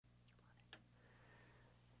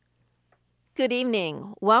good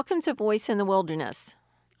evening. Welcome to Voice in the Wilderness.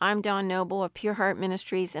 I'm Dawn Noble of Pure Heart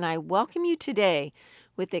Ministries, and I welcome you today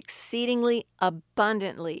with exceedingly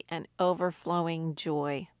abundantly and overflowing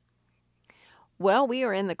joy. Well, we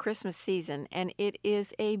are in the Christmas season, and it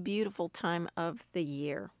is a beautiful time of the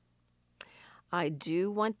year. I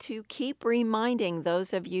do want to keep reminding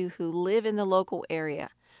those of you who live in the local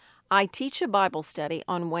area. I teach a Bible study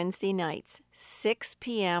on Wednesday nights, 6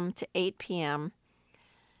 p.m. to 8 p.m.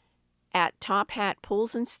 at Top Hat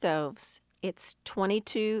Pools and Stoves. It's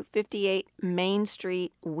 2258 Main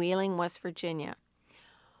Street, Wheeling, West Virginia.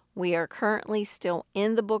 We are currently still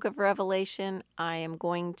in the book of Revelation. I am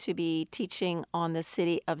going to be teaching on the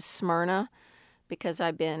city of Smyrna because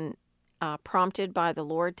I've been prompted by the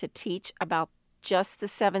Lord to teach about just the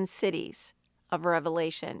 7 cities of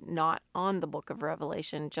Revelation, not on the book of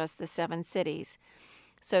Revelation, just the 7 cities.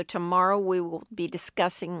 So tomorrow we will be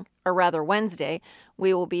discussing, or rather Wednesday,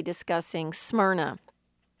 we will be discussing Smyrna.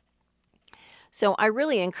 So I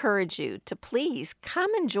really encourage you to please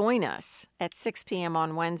come and join us at 6 p.m.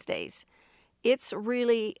 on Wednesdays. It's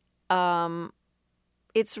really a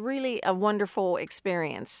wonderful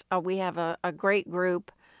experience. We have a great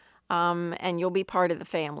group, and you'll be part of the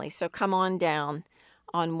family. So come on down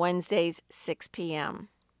on Wednesdays, 6 p.m.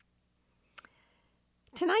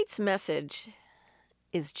 Tonight's message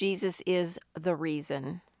is Jesus is the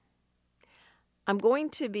reason. I'm going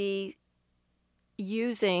to be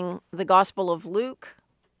using the Gospel of Luke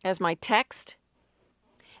as my text,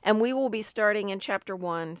 and we will be starting in chapter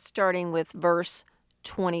 1, starting with verse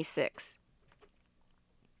 26.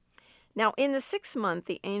 Now, in the 6th month,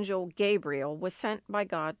 the angel Gabriel was sent by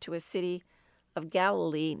God to a city of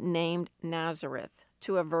Galilee named Nazareth,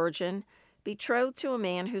 to a virgin betrothed to a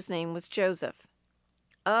man whose name was Joseph,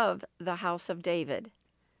 of the house of David.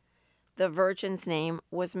 The virgin's name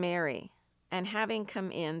was Mary, and having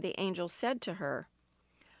come in, the angel said to her,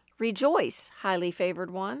 "Rejoice, highly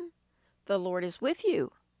favored one, the Lord is with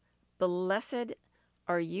you. Blessed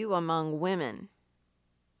are you among women."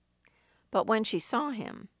 But when she saw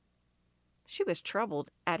him, she was troubled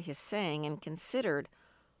at his saying, and considered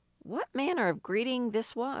what manner of greeting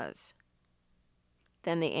this was.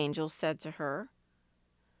 Then the angel said to her,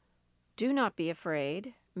 "Do not be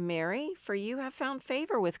afraid, Mary, for you have found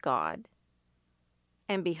favor with God.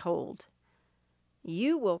 And behold,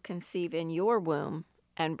 you will conceive in your womb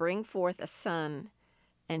and bring forth a son,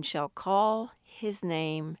 and shall call his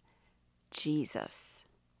name Jesus.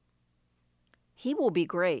 He will be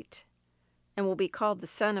great, and will be called the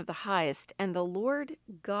Son of the Highest, and the Lord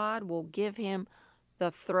God will give him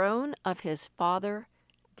the throne of his father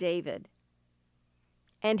David.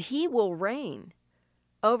 And he will reign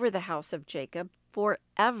over the house of Jacob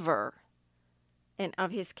forever, and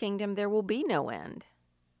of his kingdom there will be no end."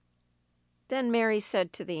 Then Mary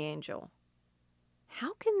said to the angel,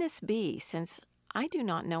 "How can this be, since I do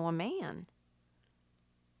not know a man?"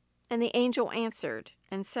 And the angel answered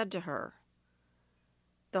and said to her,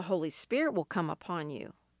 "The Holy Spirit will come upon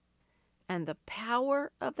you, and the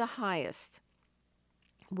power of the Highest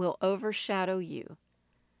will overshadow you.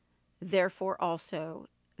 Therefore also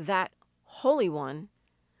that Holy One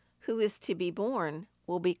who is to be born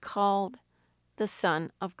will be called the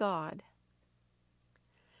Son of God.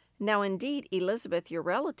 Now indeed Elizabeth, your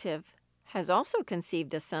relative, has also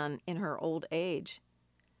conceived a son in her old age,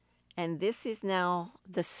 and this is now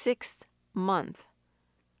the 6th month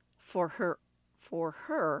for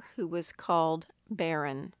her who was called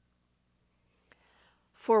barren.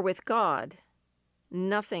 For with God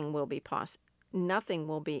nothing will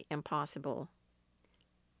be impossible."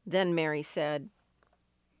 Then Mary said,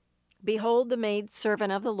 "Behold the maid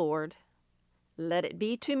servant of the Lord, let it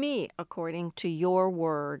be to me according to your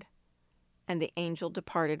word." And the angel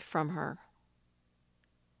departed from her.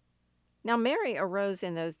 Now Mary arose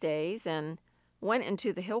in those days and went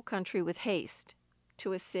into the hill country with haste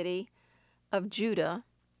to a city of Judah,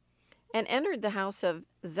 and entered the house of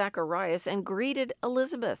Zacharias and greeted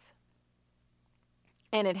Elizabeth.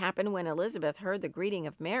 And it happened when Elizabeth heard the greeting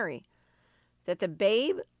of Mary, that the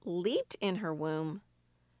babe leaped in her womb,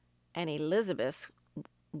 and Elizabeth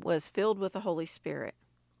was filled with the Holy Spirit.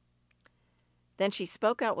 Then she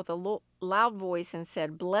spoke out with a loud voice and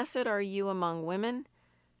said, "Blessed are you among women,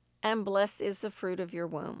 and blessed is the fruit of your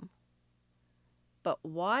womb. But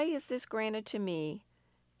why is this granted to me,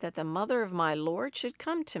 that the mother of my Lord should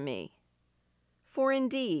come to me? For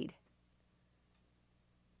indeed,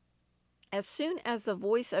 as soon as the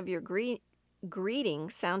voice of your greeting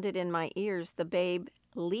sounded in my ears, the babe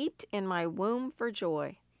leaped in my womb for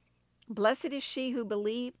joy. Blessed is she who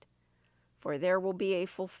believed, for there will be a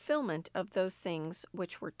fulfillment of those things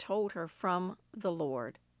which were told her from the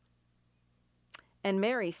Lord." And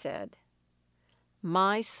Mary said,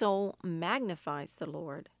 My soul magnifies the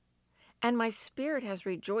Lord, and my spirit has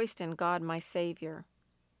rejoiced in God my Savior.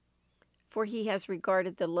 For he has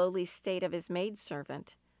regarded the lowly state of his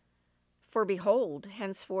maidservant. For behold,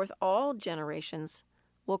 henceforth all generations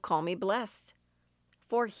will call me blessed.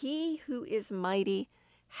 For he who is mighty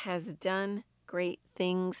has done great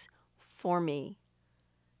things for me,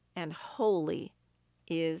 and holy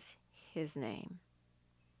is his name.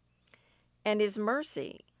 And his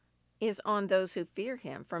mercy is on those who fear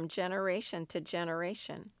him from generation to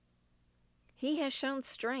generation. He has shown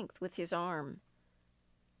strength with his arm.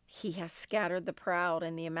 He has scattered the proud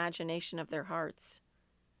in the imagination of their hearts.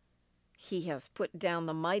 He has put down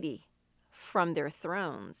the mighty from their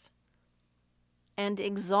thrones and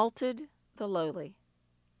exalted the lowly.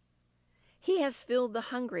 He has filled the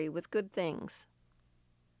hungry with good things,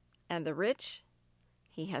 and the rich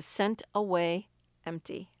he has sent away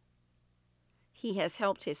empty. He has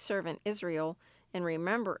helped his servant Israel in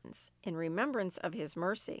remembrance of his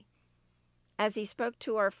mercy, as he spoke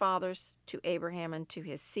to our fathers, to Abraham, and to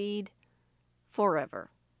his seed forever.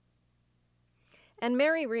 And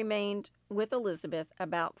Mary remained with Elizabeth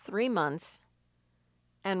about 3 months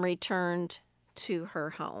and returned to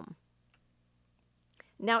her home.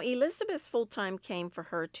 Now Elizabeth's full time came for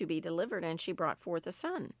her to be delivered, and she brought forth a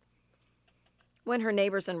son. When her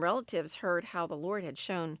neighbors and relatives heard how the Lord had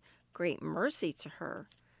shown great mercy to her,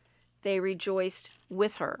 they rejoiced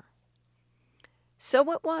with her.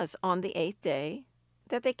 So it was on the 8th day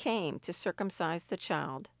that they came to circumcise the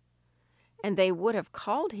child, and they would have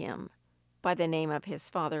called him by the name of his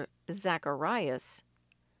father Zacharias.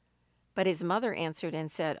 But his mother answered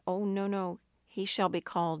and said, Oh, no, he shall be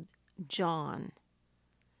called John.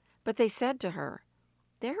 But they said to her,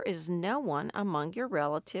 There is no one among your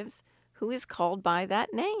relatives who is called by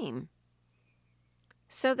that name.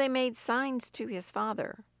 So they made signs to his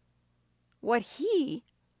father, what he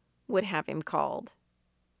would have him called.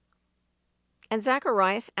 And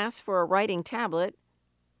Zacharias asked for a writing tablet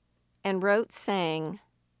and wrote, saying,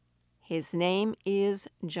 His name is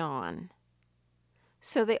John.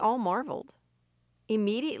 So they all marveled.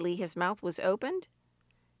 Immediately his mouth was opened,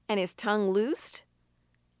 and his tongue loosed,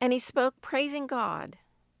 and he spoke, praising God.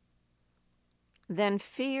 Then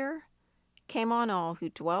fear came on all who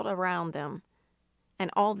dwelt around them, and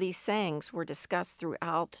all these sayings were discussed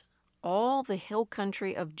throughout all the hill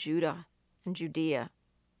country of Judah and Judea.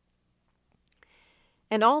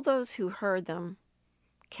 And all those who heard them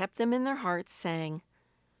kept them in their hearts, saying,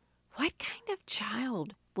 What kind of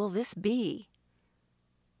child will this be?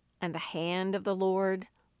 And the hand of the Lord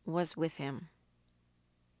was with him.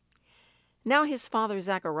 Now his father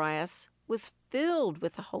Zacharias was filled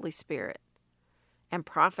with the Holy Spirit and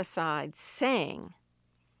prophesied, saying,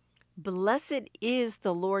 Blessed is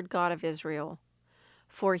the Lord God of Israel,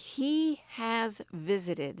 for he has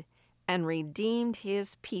visited and redeemed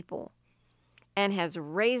his people, and has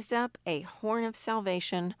raised up a horn of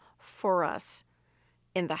salvation for us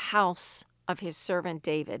in the house of his servant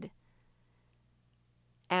David,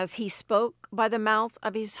 as he spoke by the mouth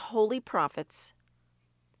of his holy prophets,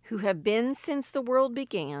 who have been since the world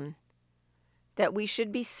began, that we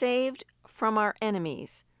should be saved from our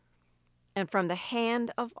enemies and from the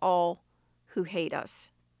hand of all who hate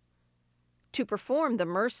us, to perform the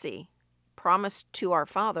mercy promised to our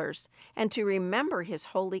fathers, and to remember his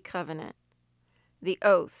holy covenant, the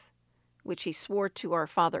oath which he swore to our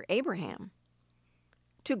father Abraham,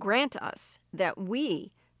 to grant us that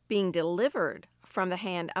we, being delivered from the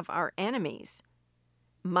hand of our enemies,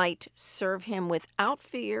 might serve him without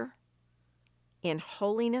fear, in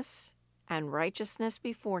holiness and righteousness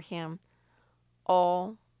before him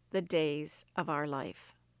all the days of our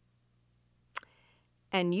life.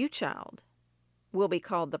 And you, child, will be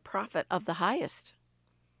called the prophet of the highest,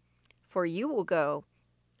 for you will go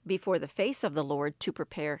before the face of the Lord to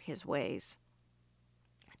prepare his ways,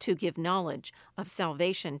 to give knowledge of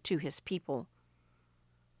salvation to his people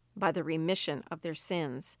by the remission of their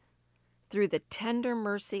sins, through the tender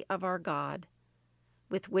mercy of our God,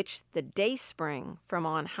 with which the dayspring from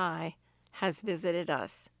on high has visited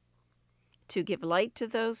us, to give light to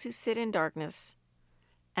those who sit in darkness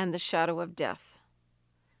and the shadow of death,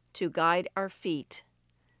 to guide our feet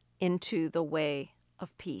into the way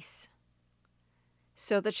of peace.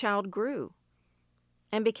 So the child grew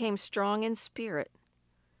and became strong in spirit,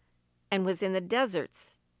 and was in the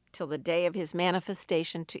deserts till the day of his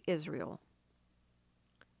manifestation to Israel.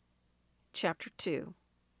 Chapter 2.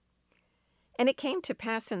 And it came to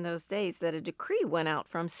pass in those days that a decree went out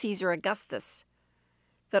from Caesar Augustus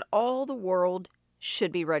that all the world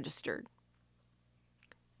should be registered.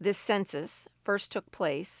 This census first took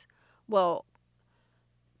place,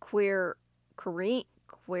 Quir-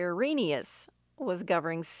 Quirinius was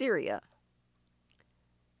governing Syria.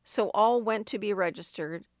 So all went to be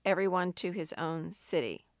registered, everyone to his own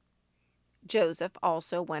city. Joseph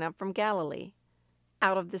also went up from Galilee,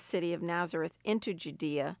 out of the city of Nazareth into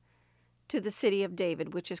Judea, to the city of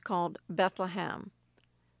David, which is called Bethlehem,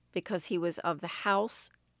 because he was of the house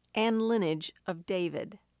and lineage of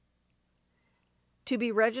David, to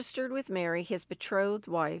be registered with Mary, his betrothed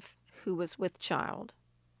wife, who was with child.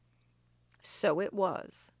 So it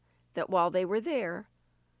was that while they were there,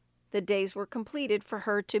 the days were completed for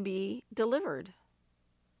her to be delivered.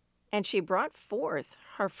 And she brought forth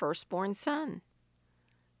her firstborn son,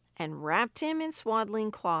 and wrapped him in swaddling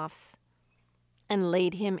cloths, and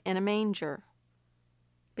laid him in a manger,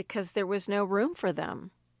 because there was no room for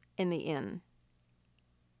them in the inn.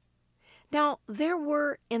 Now there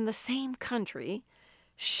were in the same country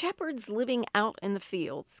shepherds living out in the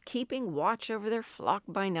fields, keeping watch over their flock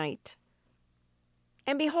by night.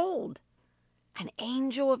 And behold, an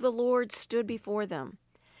angel of the Lord stood before them,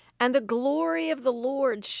 and the glory of the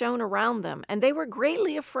Lord shone around them, and they were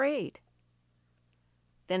greatly afraid.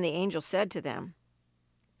 Then the angel said to them,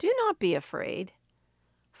 "Do not be afraid,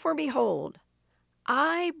 for behold,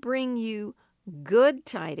 I bring you good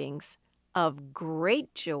tidings of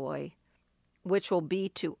great joy, which will be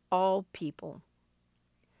to all people.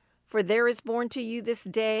 For there is born to you this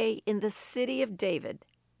day in the city of David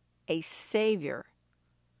a Savior,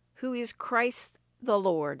 who is Christ the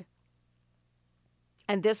Lord.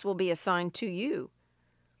 And this will be a sign to you.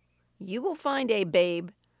 You will find a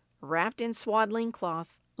babe wrapped in swaddling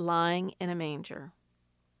cloths, lying in a manger."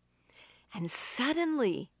 And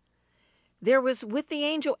suddenly there was with the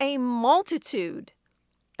angel a multitude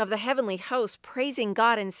of the heavenly host, praising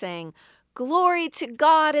God and saying, "Glory to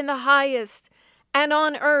God in the highest, and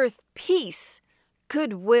on earth peace,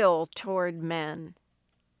 goodwill toward men."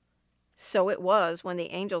 So it was, when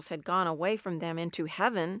the angels had gone away from them into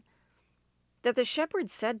heaven, that the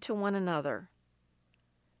shepherds said to one another,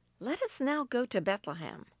 "Let us now go to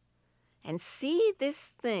Bethlehem, and see this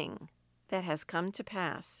thing that has come to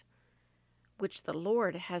pass, which the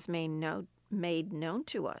Lord has made known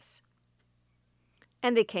to us."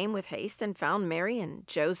 And they came with haste and found Mary and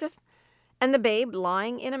Joseph and the babe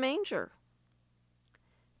lying in a manger.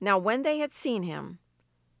 Now when they had seen him,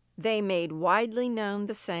 they made widely known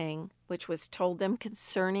the saying which was told them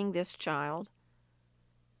concerning this child.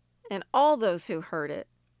 And all those who heard it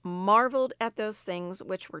marveled at those things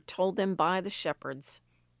which were told them by the shepherds.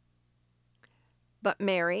 But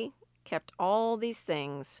Mary kept all these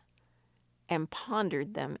things and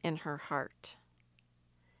pondered them in her heart.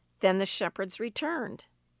 Then the shepherds returned,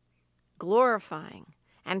 glorifying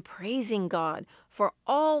and praising God for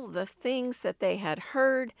all the things that they had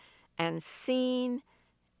heard and seen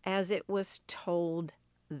as it was told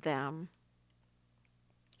them.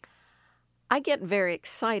 I get very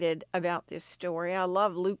excited about this story. I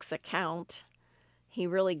love Luke's account. He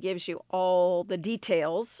really gives you all the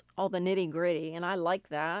details, all the nitty-gritty, and I like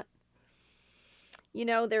that. You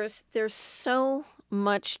know, there's so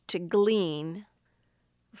much to glean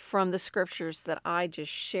from the scriptures that I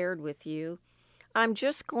just shared with you. I'm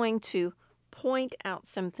just going to point out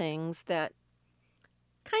some things that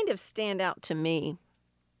kind of stand out to me.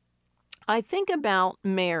 I think about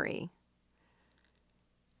Mary,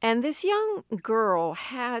 and this young girl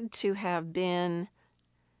had to have been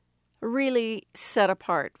really set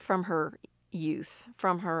apart from her youth,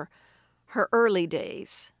 from her early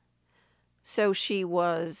days. So she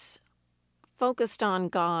was focused on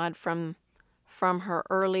God from her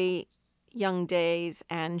early young days,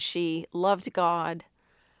 and she loved God.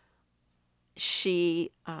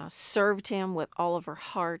 She served him with all of her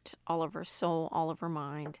heart, all of her soul, all of her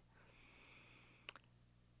mind.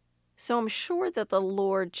 So I'm sure that the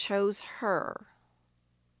Lord chose her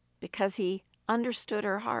because he understood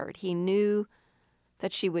her heart. He knew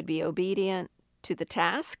that she would be obedient to the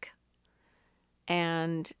task,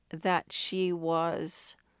 and that she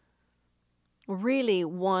was really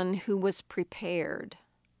one who was prepared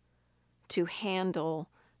to handle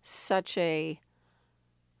such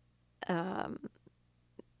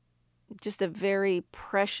just a very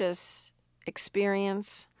precious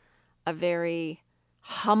experience, a very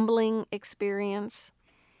humbling experience.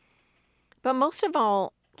 But most of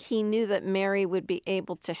all, he knew that Mary would be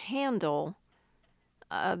able to handle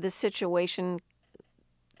the situation,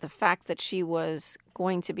 the fact that she was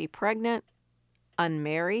going to be pregnant,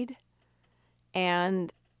 unmarried,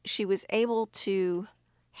 and she was able to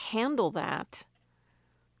handle that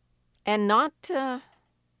and not,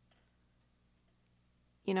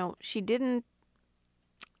 she didn't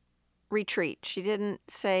retreat. She didn't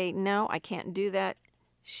say, "No, I can't do that.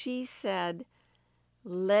 She said,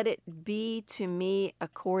 "Let it be to me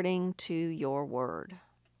according to your word."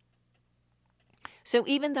 So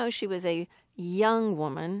even though she was a young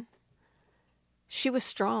woman, she was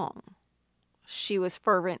strong. She was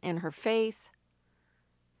fervent in her faith.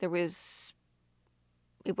 It wasn't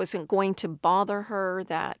going to bother her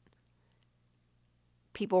that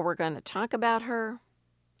people were going to talk about her,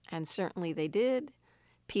 and certainly they did.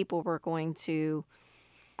 People were going to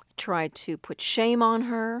try to put shame on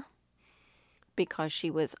her because she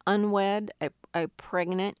was unwed, a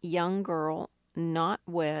pregnant young girl, not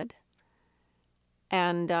wed.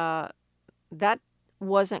 And that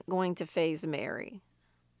wasn't going to faze Mary,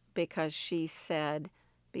 because she said,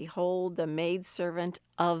 "Behold, the maidservant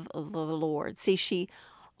of the Lord." See, she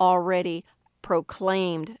already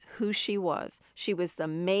proclaimed who she was. She was the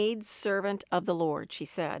maidservant of the Lord, she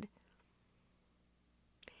said.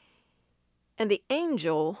 And the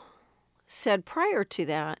angel said prior to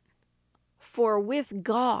that, "For with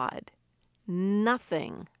God,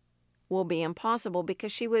 nothing will be impossible,"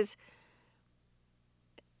 because she was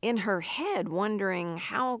in her head wondering,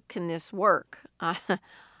 how can this work?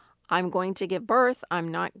 I'm going to give birth. I'm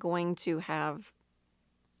not going to have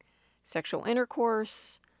sexual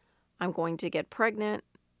intercourse. I'm going to get pregnant.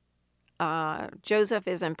 Joseph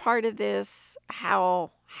isn't part of this.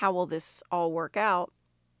 How will this all work out?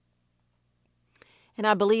 And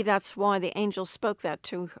I believe that's why the angel spoke that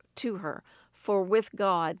to her. For with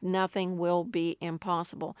God, nothing will be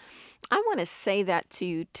impossible. I want to say that to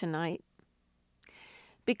you tonight,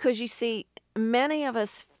 because you see, many of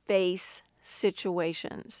us face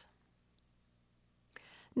situations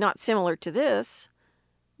not similar to this,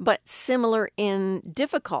 but similar in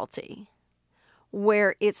difficulty,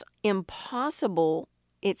 where it's impossible,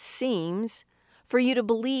 it seems, for you to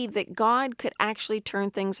believe that God could actually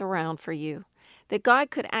turn things around for you, that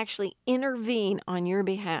God could actually intervene on your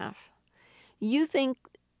behalf. You think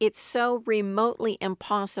it's so remotely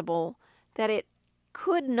impossible that it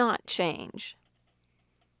could not change.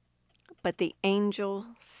 But the angel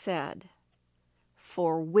said,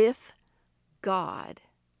 "For with God,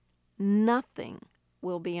 nothing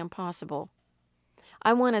will be impossible."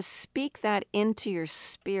 I want to speak that into your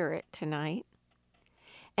spirit tonight.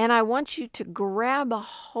 And I want you to grab a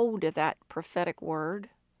hold of that prophetic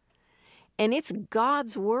word. And it's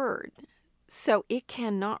God's word, so it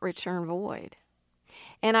cannot return void.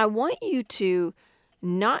 And I want you to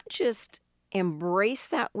not just embrace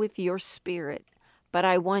that with your spirit, but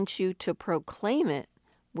I want you to proclaim it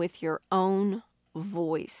with your own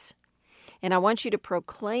voice. And I want you to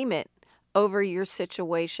proclaim it over your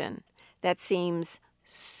situation that seems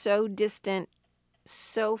so distant,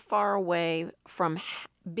 so far away from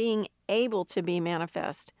being able to be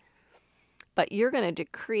manifest. But you're going to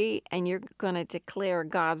decree and you're going to declare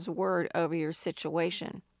God's word over your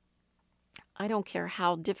situation. I don't care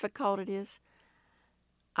how difficult it is.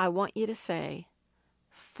 I want you to say,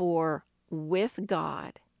 "For with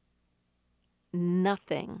God,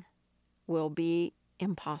 nothing will be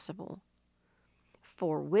impossible."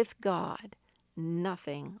 For with God,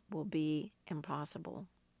 nothing will be impossible.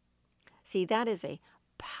 See, that is a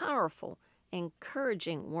powerful,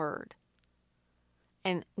 encouraging word.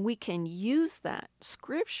 And we can use that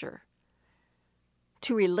scripture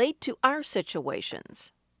to relate to our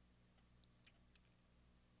situations.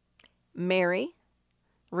 Mary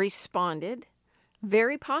responded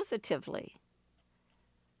very positively.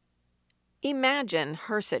 Imagine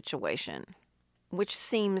her situation, which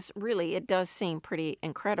seems really, it does seem pretty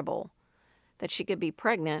incredible that she could be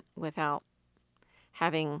pregnant without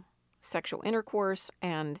having sexual intercourse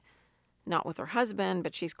and not with her husband,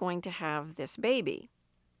 but she's going to have this baby.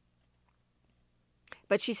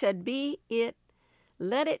 But she said,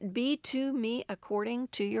 let it be to me according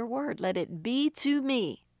to your word. Let it be to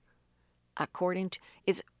me according to,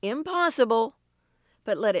 it's impossible,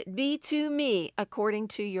 but let it be to me according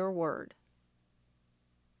to your word.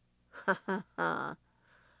 Ha ha ha.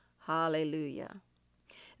 Hallelujah.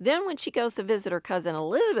 Then when she goes to visit her cousin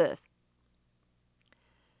Elizabeth,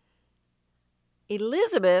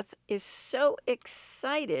 Elizabeth is so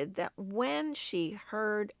excited that when she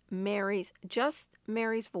heard Mary's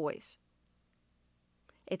voice,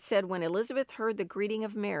 it said when Elizabeth heard the greeting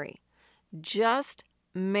of Mary, just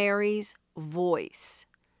Mary's voice,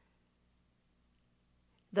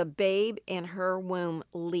 the babe in her womb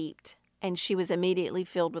leaped, and she was immediately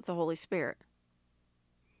filled with the Holy Spirit.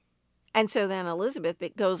 And so then Elizabeth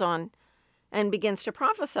goes on and begins to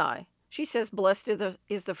prophesy. She says, "Blessed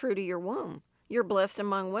is the fruit of your womb. You're blessed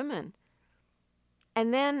among women."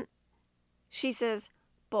 And then she says,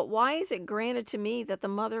 "But why is it granted to me that the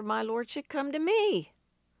mother of my Lord should come to me?"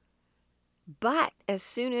 But as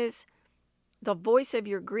soon as the voice of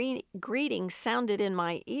your greeting sounded in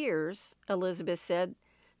my ears, Elizabeth said,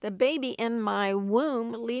 the baby in my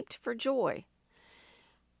womb leaped for joy.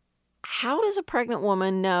 How does a pregnant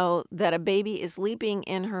woman know that a baby is leaping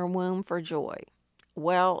in her womb for joy?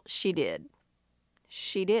 Well, she did.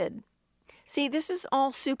 She did. See, this is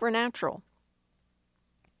all supernatural.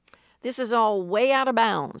 This is all way out of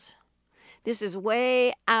bounds. This is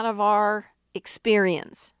way out of our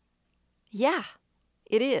experience. Yeah,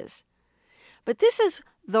 it is. But this is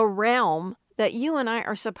the realm that you and I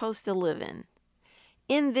are supposed to live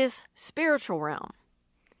in this spiritual realm.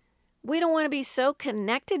 We don't want to be so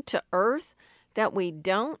connected to earth that we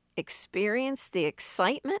don't experience the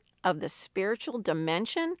excitement of the spiritual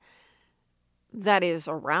dimension that is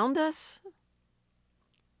around us.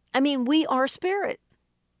 I mean, we are spirit.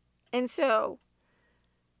 And so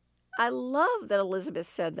I love that Elizabeth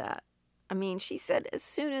said that. I mean, she said, as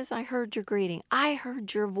soon as I heard your greeting, I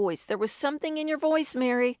heard your voice. There was something in your voice,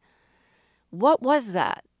 Mary. What was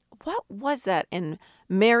that? What was that in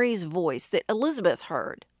Mary's voice that Elizabeth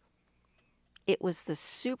heard? It was the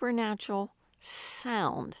supernatural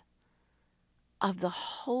sound of the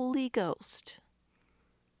Holy Ghost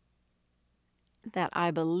that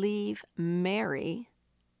I believe Mary,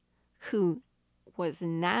 who was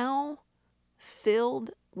now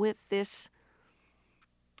filled with this,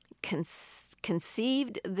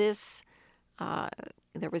 conceived this,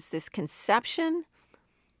 there was this conception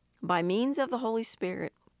by means of the Holy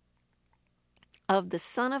Spirit of the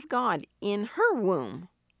Son of God in her womb.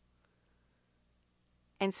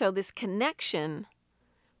 And so this connection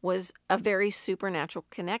was a very supernatural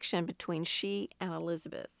connection between she and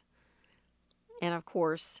Elizabeth. And of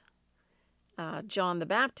course, John the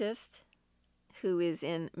Baptist, who is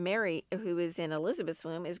in Elizabeth's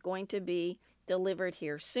womb, is going to be delivered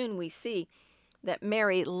here. Soon we see that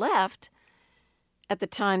Mary left at the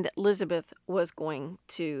time that Elizabeth was going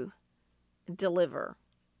to deliver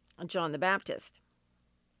John the Baptist.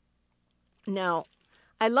 Now,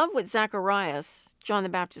 I love what Zacharias, John the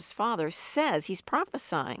Baptist's father, says. He's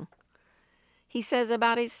prophesying. He says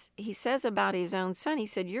about his own son, he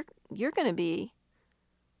said, you're going to be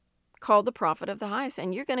called the prophet of the highest,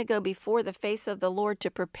 and you're going to go before the face of the Lord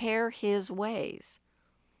to prepare his ways.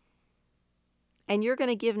 And you're going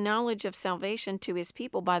to give knowledge of salvation to his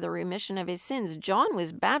people by the remission of his sins. John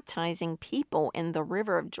was baptizing people in the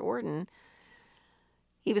river of Jordan.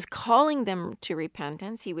 He was calling them to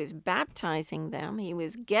repentance. He was baptizing them. He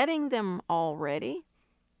was getting them all ready.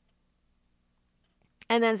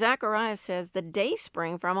 And then Zacharias says, the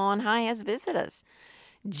dayspring from on high has visited us.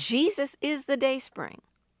 Jesus is the dayspring.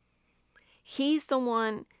 He's the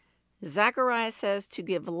one, Zacharias says, to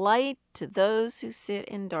give light to those who sit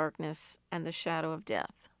in darkness and the shadow of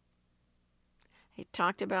death. He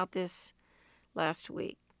talked about this last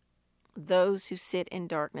week. Those who sit in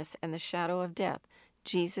darkness and the shadow of death.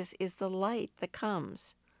 Jesus is the light that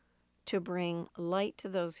comes to bring light to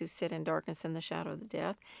those who sit in darkness and the shadow of the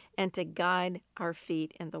death, and to guide our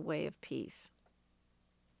feet in the way of peace.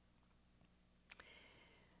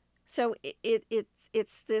 So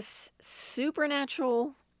it's this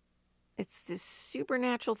supernatural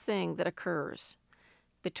thing that occurs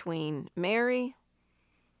between Mary,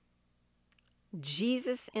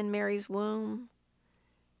 Jesus in Mary's womb,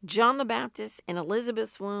 John the Baptist in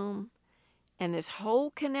Elizabeth's womb, and this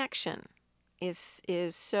whole connection is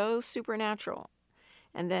so supernatural.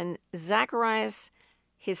 And then Zacharias,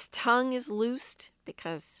 his tongue is loosed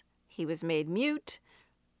because he was made mute,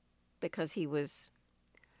 because it was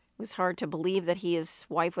hard to believe that his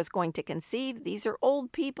wife was going to conceive. These are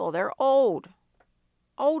old people. They're old.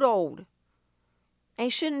 They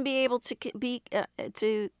shouldn't be able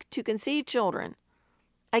to conceive children.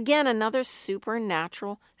 Again, another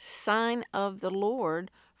supernatural sign of the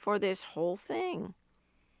Lord for this whole thing.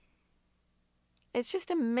 It's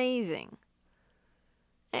just amazing.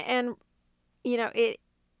 And,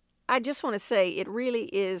 I just want to say it really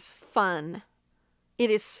is fun. It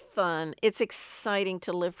is fun. It's exciting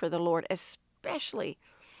to live for the Lord, especially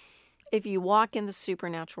if you walk in the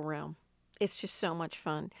supernatural realm. It's just so much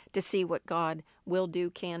fun to see what God will do,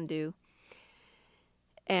 can do.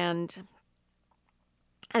 And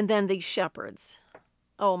then these shepherds.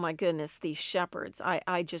 Oh my goodness, these shepherds.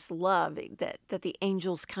 I just love that the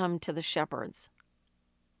angels come to the shepherds.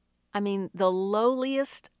 I mean, the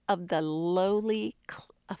lowliest of the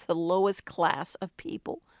lowest class of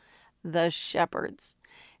people, the shepherds.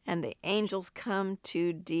 And the angels come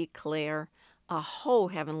to declare, a whole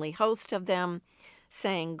heavenly host of them,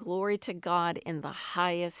 saying, glory to God in the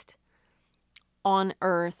highest, on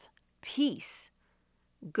earth, peace,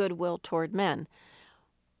 goodwill toward men.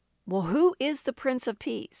 Well, who is the Prince of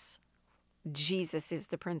Peace? Jesus is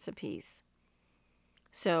the Prince of Peace.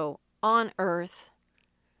 So on earth,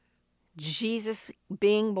 Jesus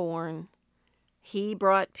being born, he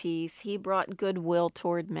brought peace. He brought goodwill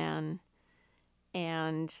toward men.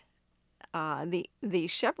 And the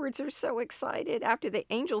shepherds are so excited after the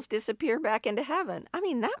angels disappear back into heaven. I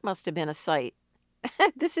mean, that must have been a sight.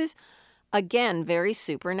 This is, again, very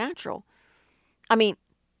supernatural. I mean,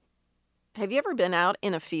 have you ever been out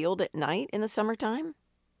in a field at night in the summertime?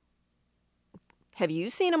 Have you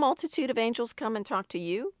seen a multitude of angels come and talk to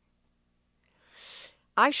you?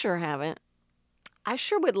 I sure haven't. I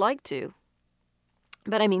sure would like to.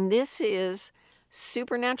 But I mean, this is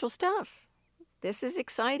supernatural stuff. This is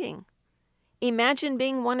exciting. Imagine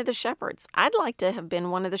being one of the shepherds. I'd like to have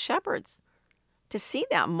been one of the shepherds to see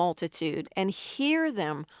that multitude and hear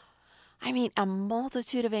them. I mean, a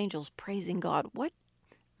multitude of angels praising God. What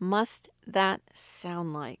must that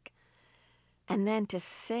sound like? And then to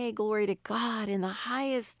say glory to God in the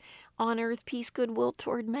highest on earth, peace, goodwill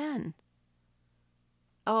toward men.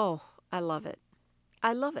 Oh, I love it.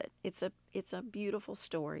 I love it. It's a beautiful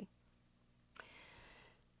story.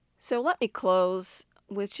 So let me close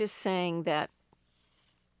with just saying that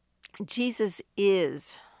Jesus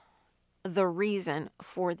is the reason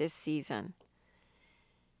for this season.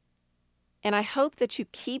 And I hope that you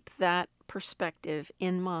keep that perspective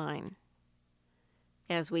in mind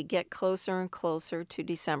as we get closer and closer to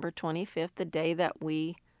December 25th, the day that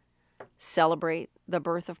we celebrate the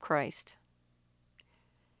birth of Christ.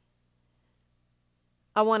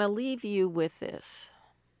 I want to leave you with this.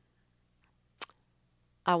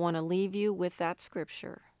 I want to leave you with that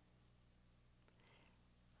scripture.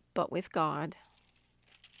 But with God,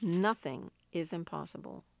 nothing is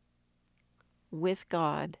impossible. With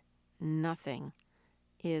God, nothing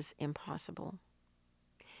is impossible.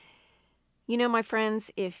 You know, my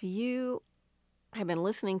friends, if you have been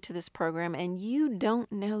listening to this program and you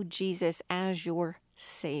don't know Jesus as your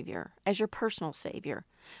Savior, as your personal Savior,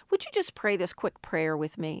 would you just pray this quick prayer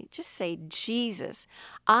with me? Just say, Jesus,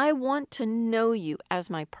 I want to know you as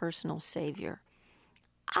my personal Savior.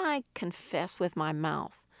 I confess with my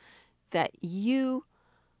mouth that you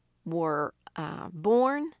were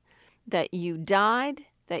born, that you died,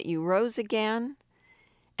 that you rose again,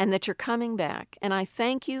 and that you're coming back. And I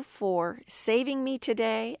thank you for saving me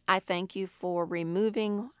today. I thank you for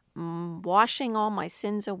washing all my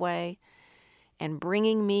sins away and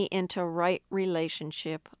bringing me into right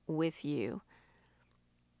relationship with you.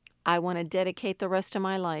 I want to dedicate the rest of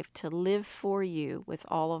my life to live for you with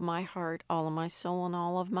all of my heart, all of my soul, and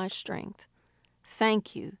all of my strength.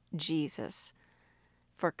 Thank you, Jesus,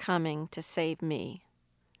 for coming to save me.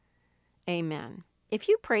 Amen. If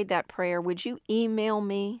you prayed that prayer, would you email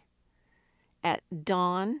me at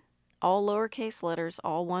Dawn, all lowercase letters,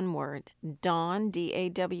 all one word, Dawn,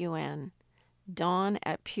 D-A-W-N, Dawn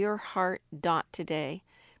at pureheart.today.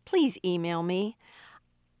 Please email me.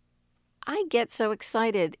 I get so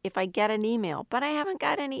excited if I get an email, but I haven't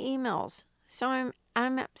got any emails. So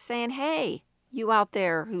I'm saying, hey, you out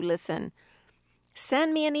there who listen,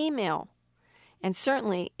 send me an email. And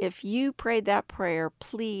certainly, if you prayed that prayer,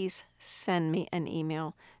 please send me an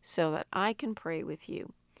email so that I can pray with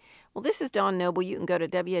you. Well, this is Dawn Noble. You can go to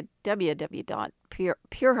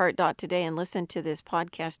www.pureheart.today and listen to this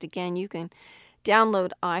podcast again. You can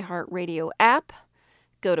download iHeartRadio app,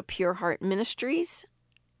 go to Pure Heart Ministries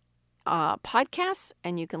podcasts,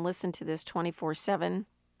 and you can listen to this 24/7.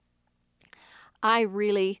 I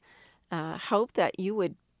really hope that you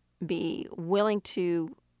would be willing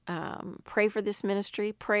to pray for this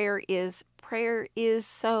ministry. Prayer is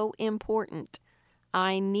so important.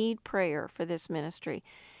 I need prayer for this ministry.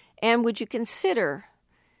 And would you consider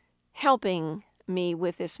helping me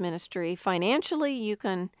with this ministry financially? You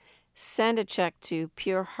can send a check to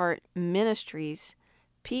Pure Heart Ministries,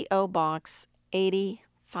 P.O. Box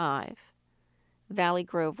 85, Valley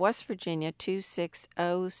Grove, West Virginia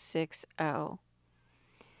 26060.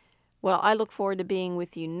 Well, I look forward to being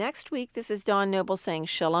with you next week. This is Dawn Noble saying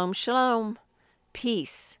shalom, shalom,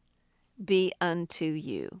 peace be unto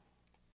you.